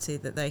ability,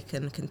 that they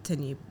can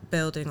continue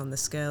building on the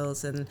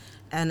skills, and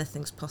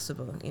anything's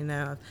possible. You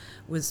know, I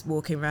was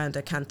walking around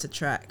a canter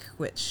track,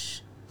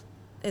 which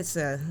it's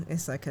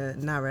like a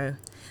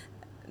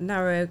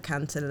narrow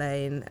canter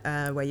lane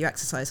where you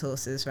exercise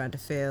horses around a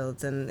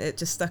field, and it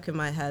just stuck in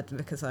my head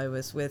because I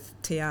was with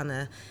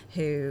Tiana,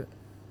 who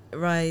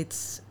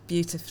rides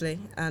beautifully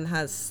and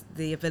has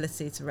the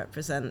ability to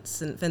represent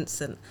St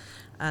Vincent,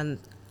 and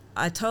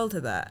I told her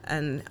that,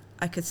 and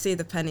I could see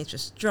the penny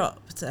just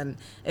dropped, and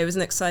it was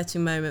an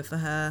exciting moment for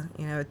her.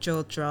 You know, her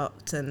jaw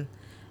dropped, and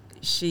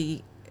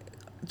she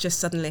just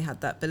suddenly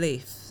had that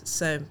belief.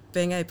 So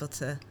being able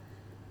to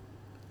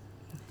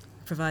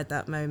provide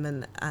that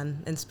moment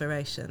and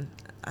inspiration,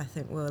 I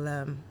think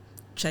will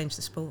change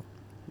the sport.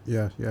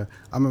 Yeah.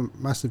 I'm a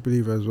massive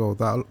believer as well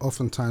that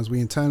oftentimes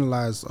we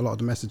internalize a lot of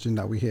the messaging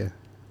that we hear,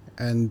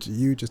 and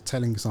you just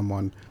telling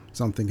someone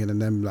something and then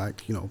them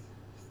like, you know,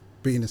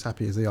 being as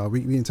happy as they are,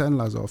 we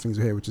internalize a lot of things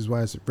we hear, which is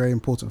why it's very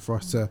important for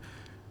us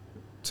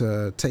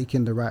to take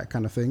in the right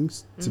kind of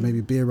things, to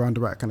maybe be around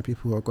the right kind of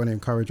people who are going to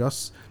encourage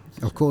us.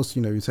 Of course,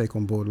 you know, you take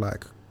on board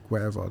like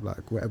whatever,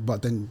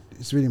 but then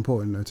it's really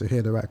important, you know, to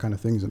hear the right kind of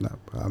things and that.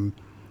 I'm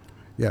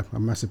a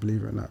massive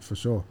believer in that for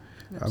sure.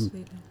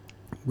 Absolutely.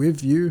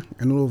 With you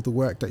and all of the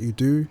work that you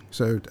do,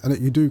 so and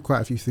you do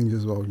quite a few things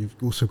as well. You've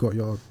also got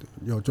your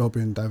job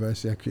in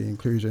diversity, equity,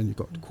 inclusion. You've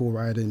got core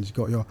ridings.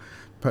 You've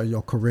got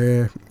your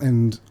career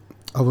and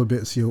other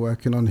bits you're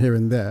working on here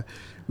and there.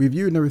 With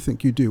you and everything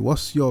you do,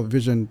 what's your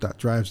vision that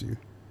drives you?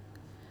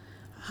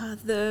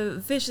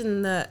 The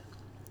vision that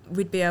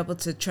we'd be able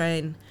to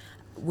train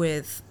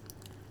with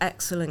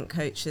excellent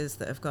coaches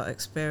that have got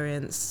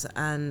experience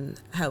and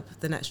help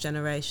the next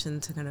generation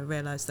to kind of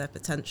realise their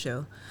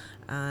potential.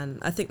 And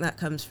I think that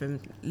comes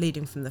from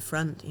leading from the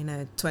front. You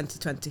know,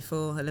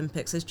 2024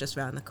 Olympics is just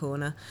around the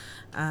corner.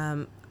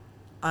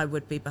 I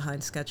would be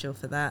behind schedule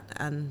for that,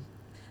 and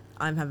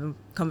I'm having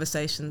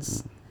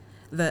conversations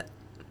that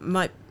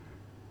might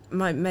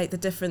make the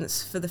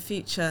difference for the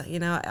future. You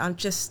know, I'm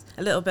just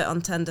a little bit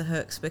on tender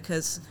hooks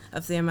because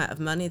of the amount of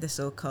money this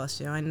all costs.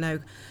 You know, I know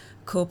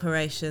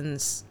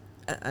corporations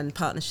and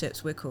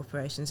partnerships with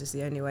corporations is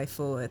the only way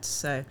forward.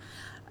 So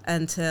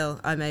until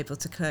I'm able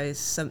to close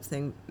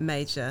something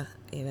major,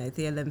 you know,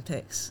 the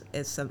Olympics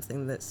is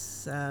something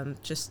that's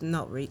just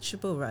not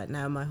reachable right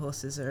now. My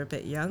horses are a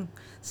bit young,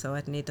 so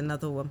I'd need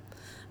another one.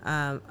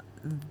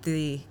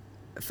 The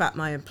fact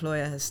my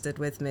employer has stood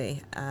with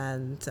me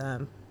and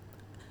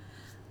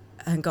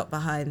got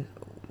behind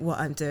what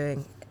I'm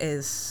doing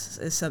is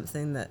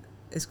something that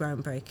is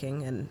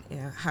groundbreaking. And, you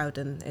know,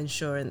 Howden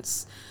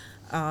Insurance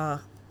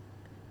are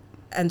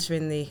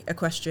entering the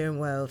equestrian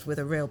world with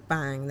a real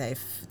bang.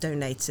 They've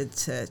donated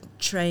to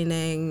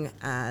training,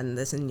 and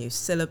there's a new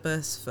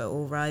syllabus for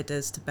all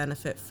riders to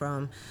benefit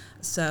from.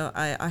 So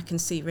I can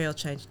see real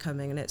change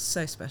coming, and it's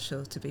so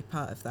special to be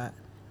part of that.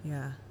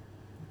 Yeah.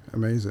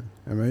 Amazing.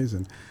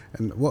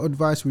 And what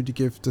advice would you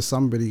give to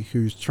somebody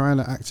who's trying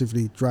to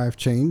actively drive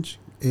change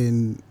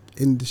in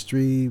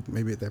industry,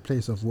 maybe at their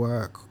place of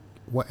work,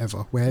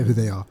 wherever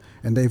they are,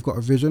 and they've got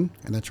a vision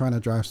and they're trying to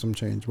drive some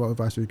change? What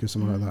advice would you give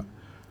someone like that?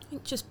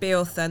 Just be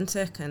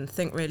authentic and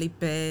think really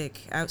big,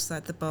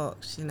 outside the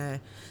box. You know,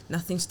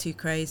 nothing's too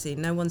crazy.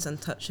 No one's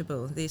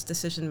untouchable. These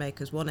decision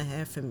makers want to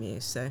hear from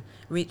you, so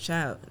reach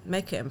out,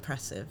 make it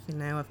impressive. You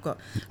know, I've got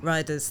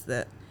riders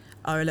that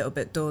are a little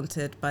bit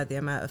daunted by the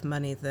amount of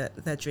money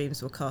that their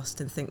dreams will cost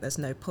and think there's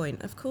no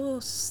point. Of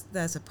course,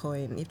 there's a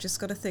point. You've just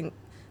got to think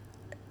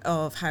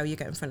of how you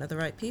get in front of the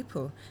right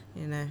people.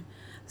 You know,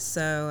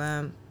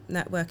 so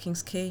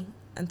networking's key,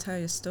 and tell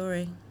your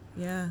story.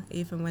 Yeah,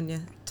 even when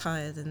you're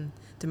tired and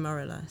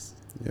demoralised.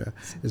 Yeah,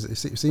 it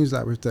seems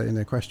like with in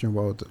the equestrian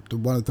world,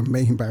 one of the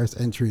main barriers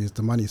to entry is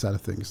the money side of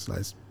things.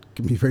 Like, it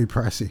can be very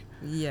pricey.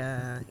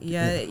 Yeah,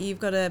 you've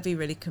got to be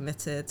really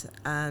committed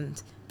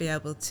and be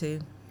able to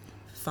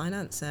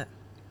finance it,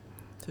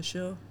 for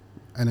sure.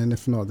 And then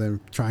if not, then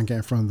try and get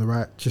in front of the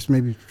right, just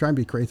maybe try and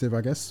be creative,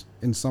 I guess,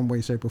 in some way,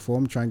 shape or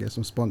form. Try and get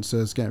some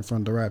sponsors, get in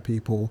front of the right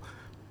people,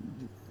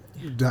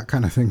 that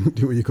kind of thing.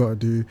 Do what you got to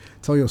do.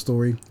 Tell your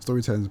story.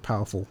 Storytelling is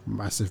powerful.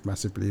 Massive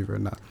believer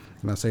in that.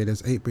 And I say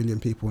there's 8 billion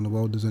people in the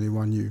world, there's only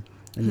one you,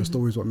 and your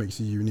story is what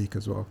makes you unique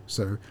as well.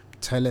 So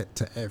tell it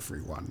to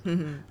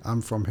everyone.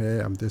 I'm from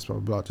here, I'm this, blah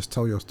blah blah. Just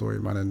tell your story,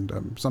 man,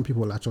 and some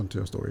people latch onto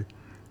your story,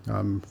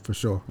 for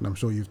sure. And I'm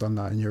sure you've done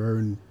that in your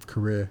own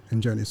career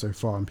and journey so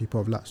far, and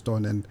people have latched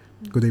on, and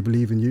because they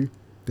believe in you,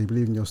 they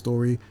believe in your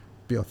story.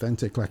 Be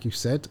authentic, like you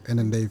said, and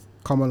then they've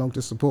come along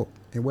to support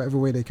in whatever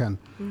way they can.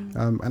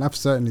 And I've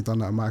certainly done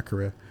that in my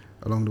career.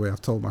 Along the way,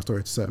 I've told my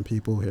story to certain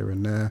people here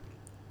and there.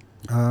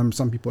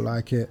 Some people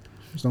like it.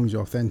 As long as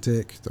you're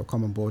authentic, they'll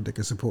come on board. They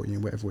can support you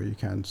in whatever way you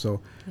can. So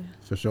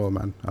for sure,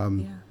 man.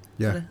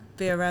 Gotta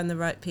be around the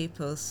right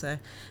people. So,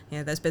 you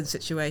know, there's been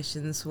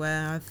situations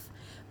where I've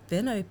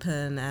been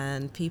open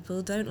and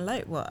people don't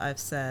like what I've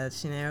said,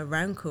 you know,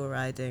 around core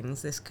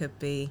ridings. This could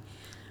be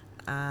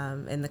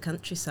in the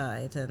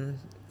countryside, and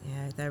you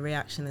know, their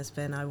reaction has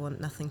been, I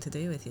want nothing to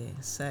do with you.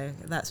 So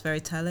that's very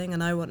telling,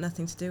 and I want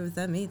nothing to do with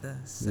them either.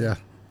 So,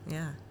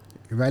 yeah.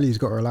 Values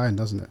got to align,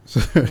 doesn't it? So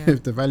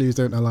if the values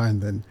don't align,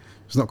 then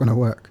it's not going to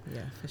work.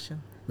 Yeah, for sure.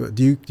 But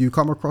do you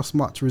come across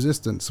much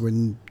resistance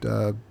when,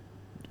 with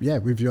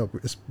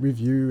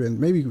you and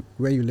maybe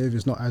where you live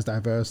is not as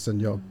diverse,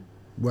 and you're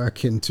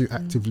working to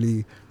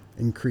actively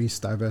increase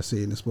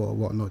diversity in the sport or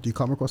whatnot? Do you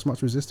come across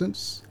much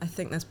resistance? I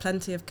think there's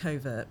plenty of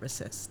covert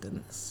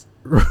resistance.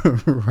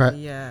 Right.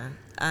 Yeah,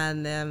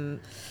 and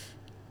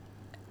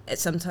it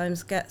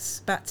sometimes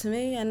gets back to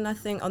me, and I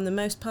think on the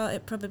most part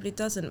it probably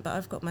doesn't, but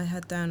I've got my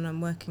head down and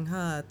I'm working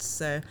hard,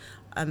 so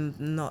I'm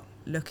not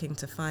looking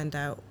to find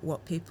out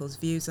what people's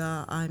views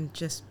are. I'm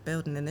just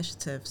building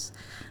initiatives.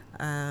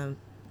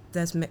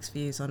 There's mixed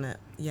views on it,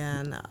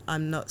 and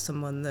I'm not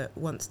someone that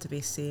wants to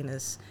be seen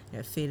as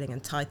feeling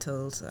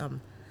entitled.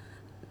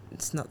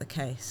 It's not the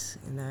case.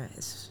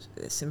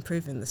 It's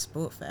improving the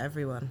sport for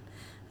everyone,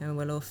 and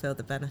we'll all feel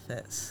the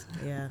benefits.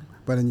 Yeah.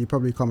 But then you've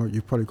probably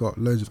got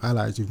loads of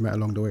allies you've met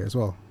along the way as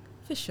well.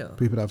 For sure.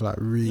 People that have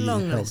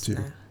really helped you.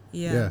 Now.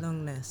 Yeah,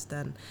 long list.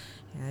 And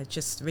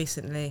just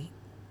recently,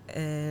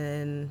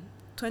 in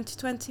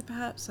 2020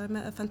 perhaps, I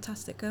met a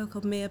fantastic girl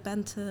called Mia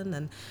Benton,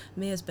 and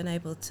Mia's been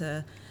able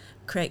to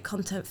create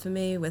content for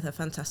me with her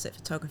fantastic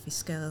photography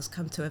skills,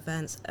 come to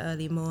events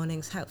early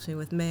mornings, helps me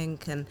with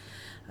Mink and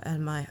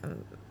my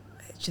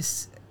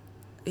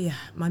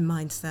my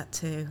mindset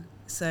too.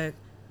 So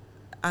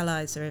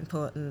allies are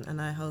important,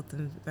 and I hold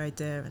them very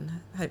dear, and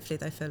hopefully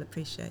they feel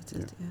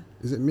appreciated. Yeah.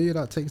 Is it Mia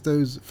that takes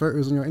those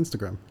photos on your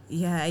Instagram?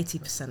 Yeah,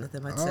 80% of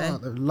them, I'd say.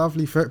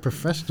 Lovely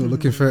professional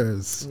looking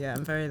photos. Yeah,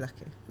 I'm very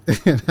lucky.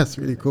 That's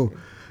really cool.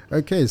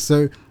 Okay,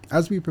 so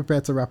as we prepare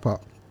to wrap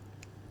up,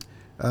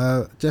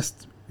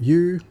 just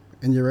you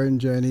and your own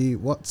journey,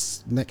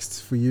 what's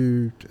next for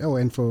you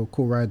and for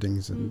Cool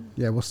Ridings, and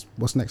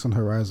what's next on the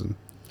horizon?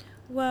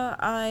 Well,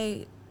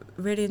 I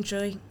really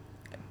enjoy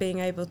being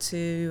able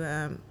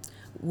to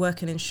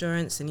work in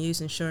insurance and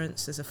use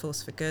insurance as a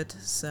force for good,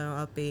 so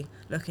I'll be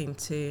looking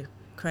to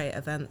create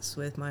events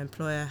with my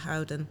employer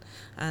Howden,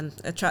 and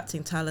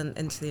attracting talent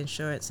into the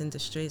insurance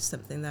industry is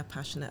something they're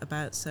passionate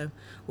about, so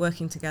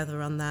working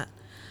together on that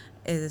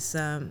is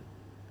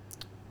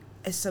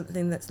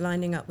something that's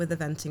lining up with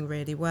eventing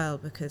really well,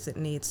 because it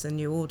needs a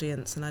new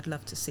audience, and I'd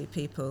love to see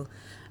people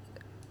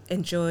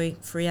enjoy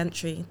free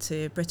entry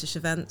to British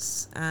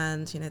events,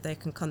 and they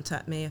can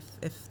contact me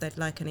if they'd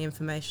like any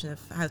information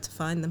of how to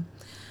find them.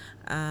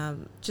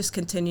 Just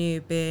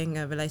continue being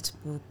a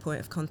relatable point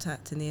of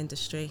contact in the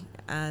industry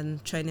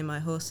and training my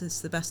horses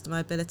to the best of my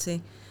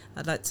ability.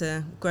 I'd like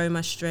to grow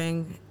my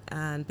string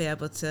and be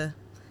able to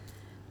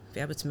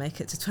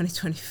make it to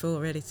 2024,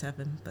 really,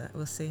 Tevin, but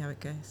we'll see how it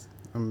goes.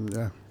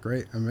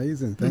 Great,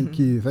 amazing. Thank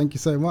you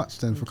so much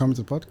then for coming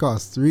to the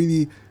podcast.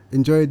 Really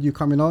enjoyed you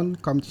coming on,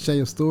 come to share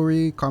your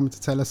story, come to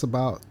tell us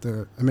about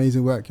the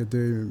amazing work you're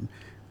doing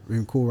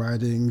in Cool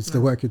Ridings,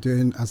 the work you're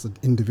doing as an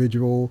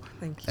individual,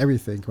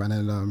 everything,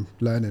 and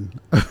learning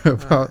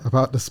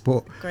about the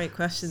sport. Great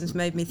questions,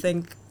 made me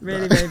think.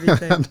 Really made me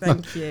think.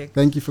 Thank you.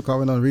 Thank you for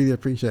coming on. Really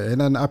appreciate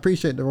it, and I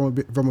appreciate the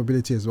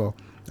vulnerability as well.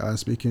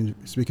 Speaking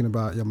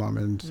about your mum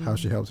and how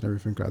she helps and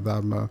everything like that.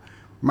 I'm a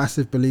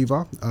massive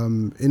believer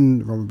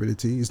in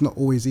vulnerability. It's not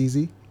always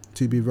easy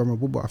to be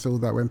vulnerable, but I feel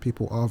that when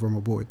people are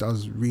vulnerable, it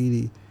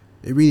really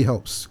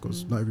helps,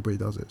 because not everybody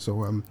does it.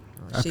 So I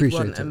appreciate it. She'd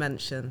want a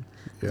mention.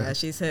 Yeah,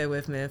 she's here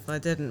with me. If I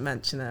didn't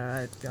mention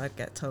her, I'd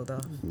get told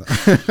off.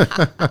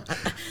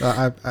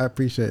 I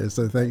appreciate it.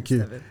 So thank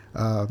you.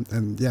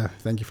 And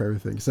thank you for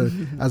everything. So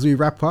as we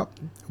wrap up,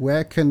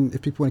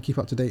 if people want to keep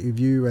up to date with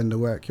you and the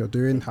work you're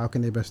doing, how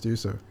can they best do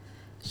so?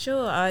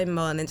 Sure, I'm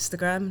on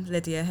Instagram,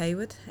 Lydia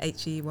Heywood, Hey,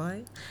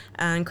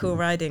 and Cool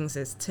Ridings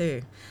is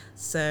too.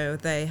 So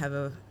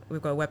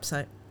we've got a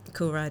website,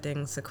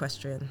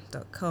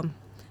 coolridingsequestrian.com.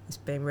 It's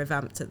being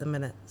revamped at the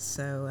minute,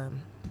 so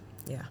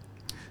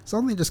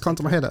Something just come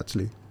to my head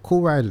actually.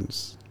 Cool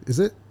Ridings. Is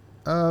it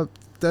the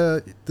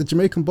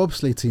Jamaican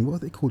bobsleigh team? What are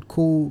they called?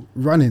 Cool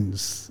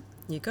Runnings.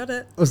 You got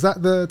it. Was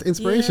that the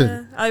inspiration?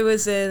 Yeah, I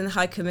was in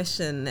High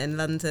Commission in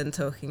London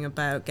talking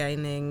about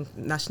gaining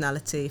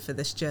nationality for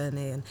this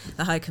journey, and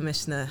the High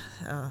Commissioner,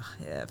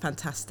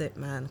 fantastic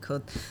man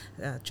called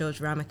George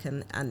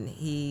Ramekin, and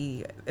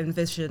he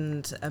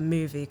envisioned a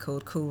movie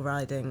called Cool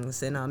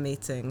Ridings in our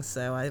meeting,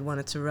 so I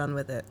wanted to run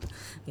with it.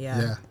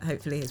 Yeah.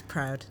 Hopefully he's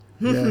proud.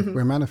 Yeah,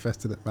 we're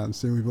manifesting it, man.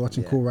 Soon we'll be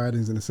watching Cool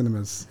Ridings in the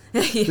cinemas.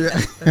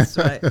 That's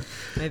right.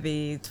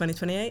 Maybe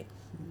 2028.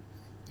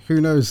 Who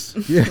knows?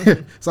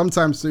 Yeah,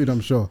 sometime soon,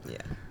 I'm sure. Yeah.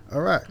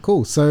 All right,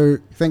 cool. So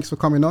thanks for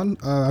coming on.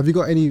 Have you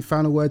got any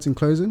final words in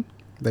closing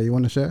that you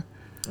want to share?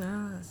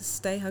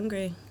 Stay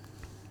hungry.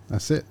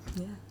 That's it.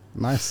 Yeah.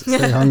 Nice.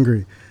 Stay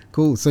hungry.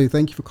 Cool. So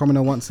thank you for coming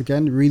on once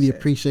again. Really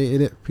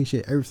appreciated it.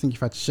 Appreciate everything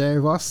you've had to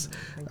share with us.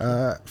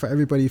 For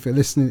everybody for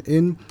listening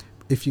in.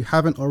 If you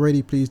haven't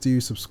already, please do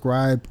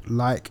subscribe,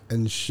 like,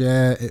 and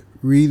share. It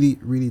really,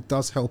 really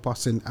does help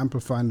us in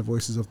amplifying the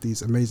voices of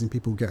these amazing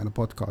people who get on the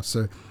podcast.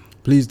 So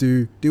please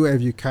do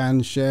whatever you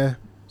can. Share,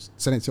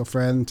 send it to your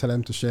friend, tell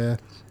them to share,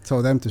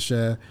 tell them to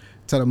share,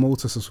 tell them all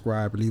to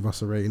subscribe, leave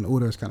us a rating, all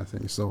those kind of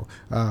things. So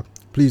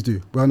please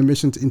do. We're on a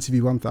mission to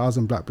interview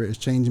 1,000 Black British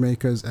change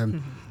makers,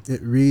 and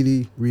it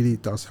really, really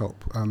does help,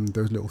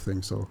 those little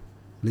things. So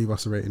leave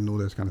us a rating, all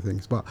those kind of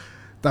things. But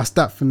that's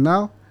that for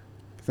now.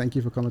 Thank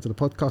you for coming to the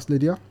podcast,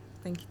 Lydia.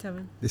 Thank you,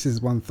 Tevin. This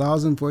is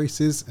 1,000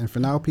 Voices, and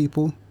for now,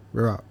 people,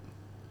 we're out.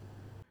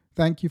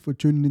 Thank you for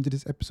tuning into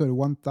this episode of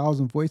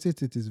 1,000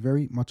 Voices. It is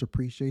very much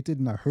appreciated,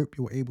 and I hope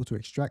you're able to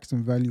extract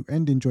some value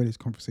and enjoy this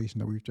conversation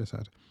that we've just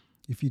had.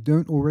 If you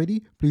don't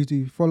already, please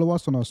do follow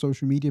us on our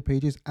social media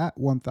pages at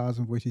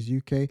 1000 Voices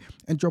UK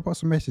and drop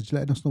us a message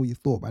letting us know what you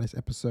thought about this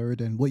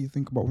episode and what you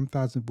think about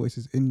 1000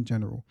 Voices in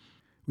general.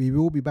 We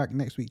will be back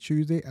next week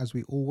Tuesday, as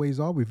we always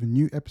are, with a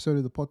new episode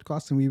of the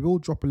podcast, and we will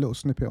drop a little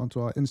snippet onto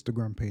our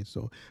Instagram page,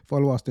 so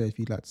follow us there if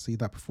you'd like to see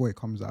that before it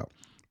comes out.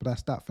 But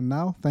that's that for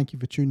now. Thank you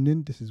for tuning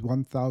in. This is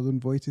 1000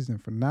 Voices,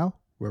 and for now,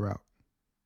 we're out.